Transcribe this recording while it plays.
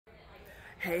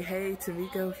Hey,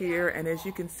 Tamiko here, and as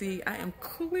you can see, I am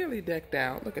clearly decked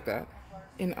out. Look at that.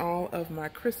 In all of my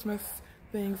Christmas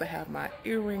things, I have my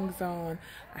earrings on,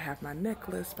 I have my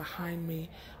necklace behind me,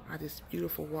 I have this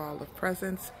beautiful wall of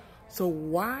presents. So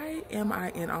why am I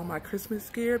in all my Christmas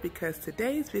gear? Because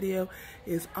today's video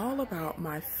is all about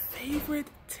my favorite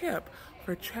tip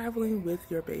for traveling with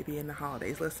your baby in the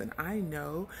holidays. Listen, I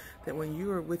know that when you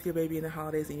are with your baby in the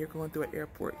holidays and you're going through an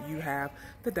airport, you have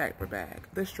the diaper bag,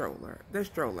 the stroller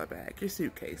bag, your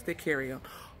suitcase, the carry-on,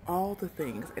 all the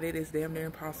things, and it is damn near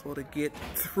impossible to get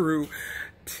through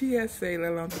TSA,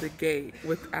 let alone to the gate,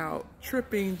 without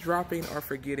tripping, dropping, or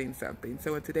forgetting something.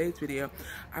 So in today's video,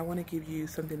 I want to give you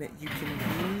something that you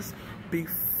can use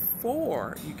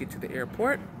before you get to the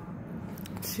airport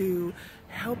to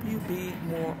help you be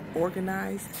more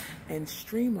organized and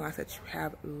streamlined, so that you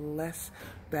have less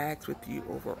bags with you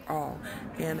overall.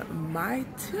 And my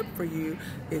tip for you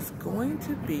is going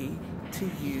to be to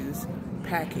use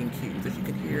packing cubes. As you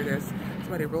can hear, there's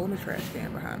somebody rolling a trash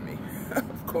can behind me.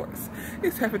 Of course,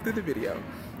 it's happened through the video.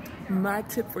 My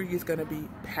tip for you is going to be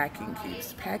packing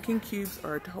cubes. Packing cubes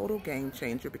are a total game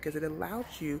changer because it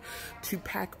allows you to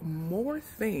pack more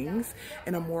things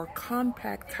in a more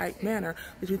compact type manner,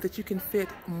 which means that you can fit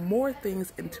more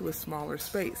things into a smaller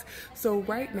space. So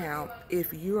right now,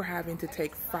 if you're having to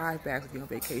take 5 bags with you on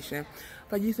vacation,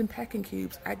 by using packing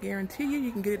cubes, I guarantee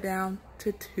you can get it down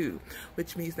to 2,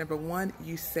 which means number 1,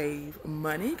 you save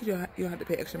money because you don't have to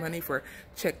pay extra money for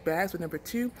checked bags. But number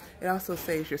 2, it also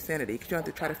saves your sanity because you don't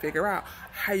have to try to figure out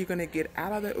how you're going to get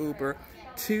out of the Uber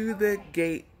to the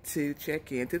gate to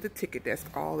check in, to the ticket desk,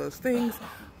 all those things.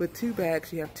 With 2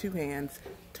 bags, you have 2 hands,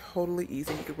 totally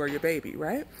easy. You can wear your baby,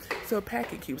 right? So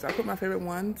packing cubes, I'll put my favorite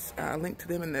ones, link to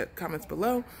them in the comments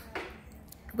below.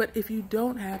 But if you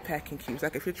don't have packing cubes,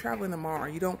 like if you're traveling tomorrow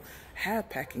and you don't have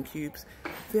packing cubes,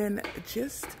 then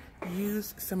just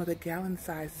use some of the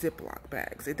gallon-sized Ziploc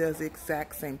bags. It does the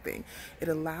exact same thing. It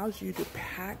allows you to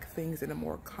pack things in a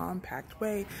more compact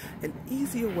way, an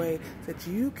easier way, so that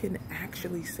you can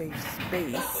actually save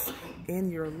space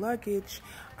in your luggage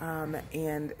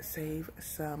and save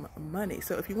some money.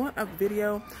 So if you want a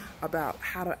video about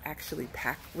how to actually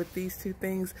pack with these 2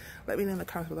 things, let me know in the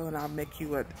comments below and I'll make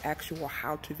you an actual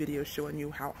how-to video showing you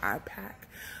how I pack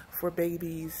for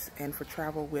babies and for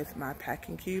travel with my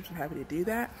packing cubes. I'm happy to do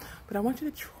that. But I want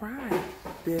you to try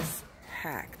this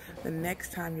hack the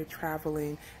next time you're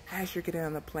traveling. As you're getting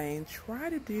on the plane,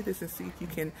 try to do this and see if you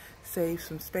can save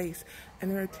some space.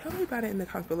 And then tell me about it in the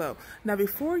comments below. Now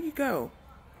before you go,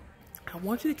 I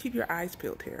want you to keep your eyes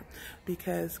peeled here,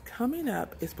 because coming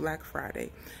up is Black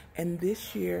Friday, and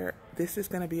this year this is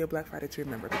going to be a Black Friday to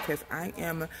remember, because I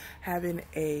am having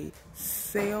a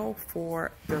sale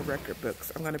for the record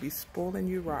books. I'm going to be spoiling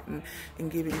you rotten and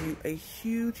giving you a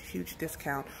huge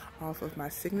discount off of my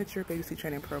signature babysitting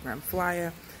training program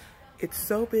flyer. It's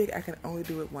so big I can only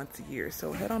do it once a year.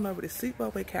 So head on over to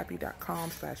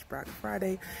sleepwellwakehappy.com/Black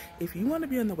Friday if you want to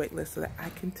be on the wait list, so that I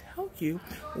can tell you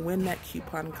when that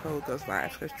coupon code goes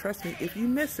live. Because trust me, if you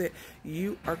miss it,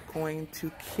 you are going to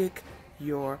kick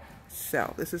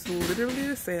yourself. This is literally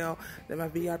the sale that my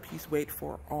VIPs wait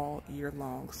for all year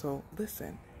long. So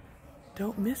listen,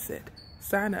 don't miss it.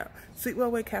 Sign up.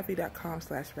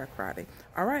 sleepwellwakehappy.com/Black Friday.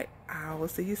 All right, I will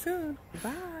see you soon.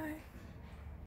 Bye.